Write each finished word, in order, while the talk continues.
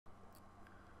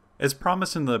As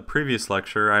promised in the previous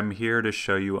lecture, I'm here to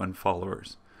show you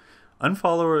Unfollowers.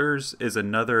 Unfollowers is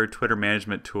another Twitter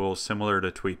management tool similar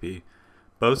to Tweepy.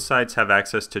 Both sites have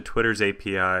access to Twitter's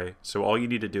API, so all you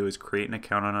need to do is create an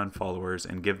account on Unfollowers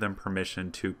and give them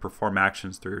permission to perform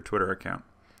actions through your Twitter account.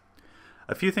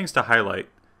 A few things to highlight.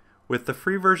 With the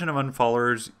free version of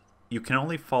Unfollowers, you can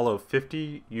only follow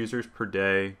 50 users per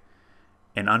day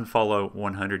and unfollow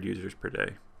 100 users per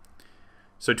day.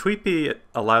 So Tweepy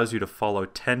allows you to follow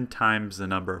 10 times the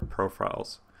number of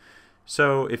profiles.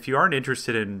 So if you aren't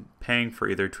interested in paying for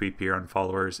either Tweepy or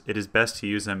Unfollowers, it is best to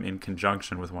use them in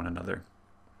conjunction with one another.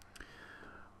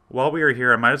 While we are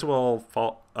here, I might as well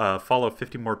follow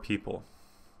 50 more people.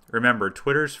 Remember,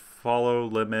 Twitter's follow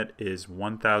limit is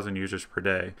 1,000 users per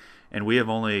day, and we have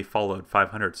only followed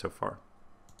 500 so far.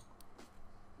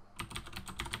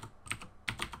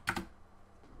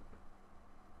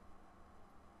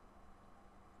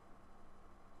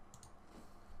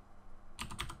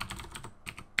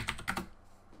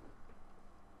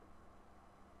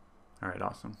 Alright,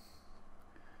 awesome.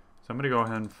 So I'm going to go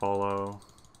ahead and follow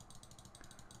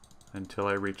until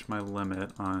I reach my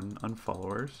limit on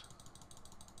Unfollowers.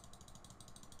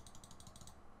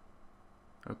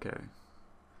 Okay.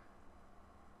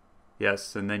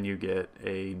 Yes, and then you get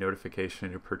a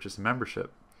notification to purchase a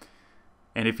membership.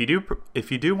 And if you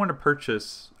do want to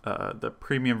purchase the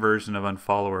premium version of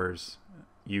Unfollowers,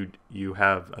 you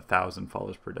have 1,000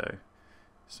 follows per day.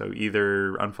 So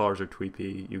either Unfollowers or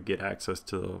Tweepy, you get access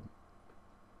to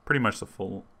pretty much the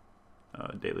full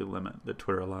daily limit that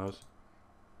Twitter allows.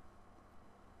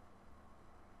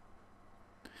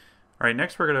 All right,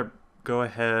 next we're going to go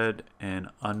ahead and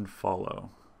unfollow.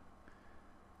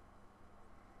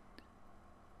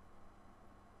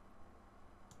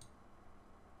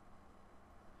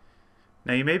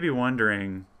 Now you may be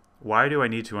wondering, why do I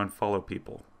need to unfollow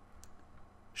people?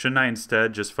 Shouldn't I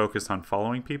instead just focus on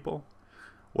following people?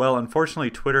 Well,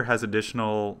 unfortunately, Twitter has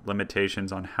additional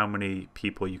limitations on how many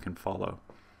people you can follow.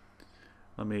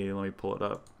 Let me pull it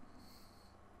up.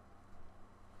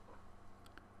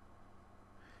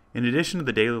 In addition to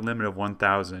the daily limit of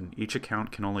 1,000, each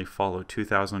account can only follow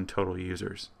 2,000 total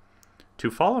users.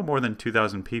 To follow more than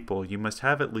 2,000 people, you must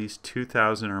have at least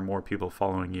 2,000 or more people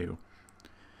following you.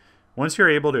 Once you're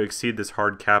able to exceed this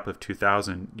hard cap of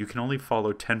 2,000, you can only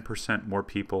follow 10% more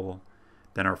people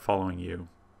than are following you.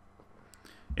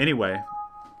 Anyway,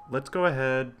 let's go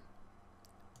ahead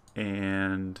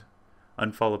and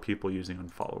unfollow people using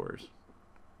Unfollowers.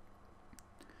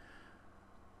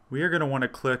 We are going to want to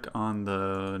click on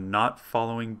the not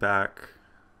following back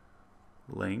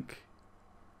link.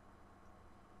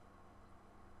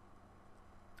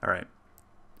 All right.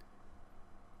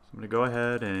 So I'm going to go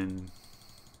ahead and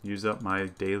use up my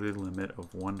daily limit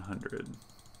of 100.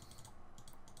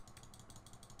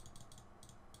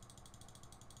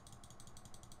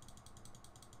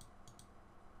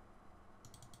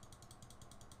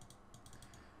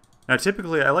 Now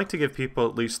typically I like to give people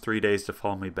at least 3 days to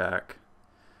follow me back.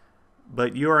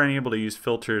 But you are unable to use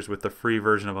filters with the free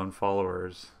version of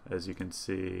Unfollowers, as you can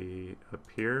see up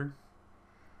here.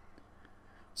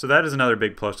 So that is another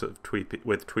big plus with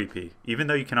Tweepy. Even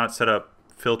though you cannot set up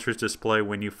filters display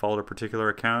when you follow a particular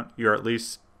account, you're at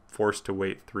least forced to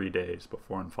wait 3 days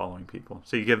before unfollowing people.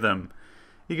 So you give them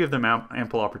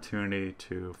ample opportunity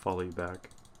to follow you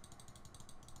back.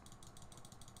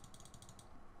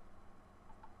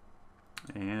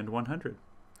 And 100.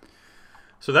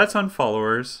 So that's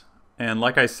Unfollowers. And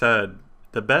like I said,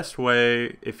 the best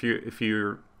way, if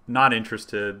you're not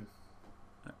interested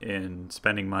in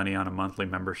spending money on a monthly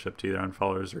membership to either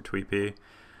Unfollowers or Tweepy,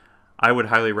 I would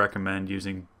highly recommend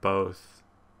using both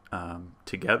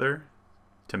together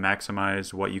to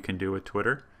maximize what you can do with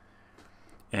Twitter.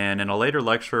 And in a later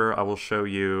lecture, I will show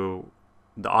you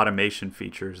the automation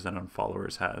features that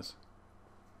Unfollowers has.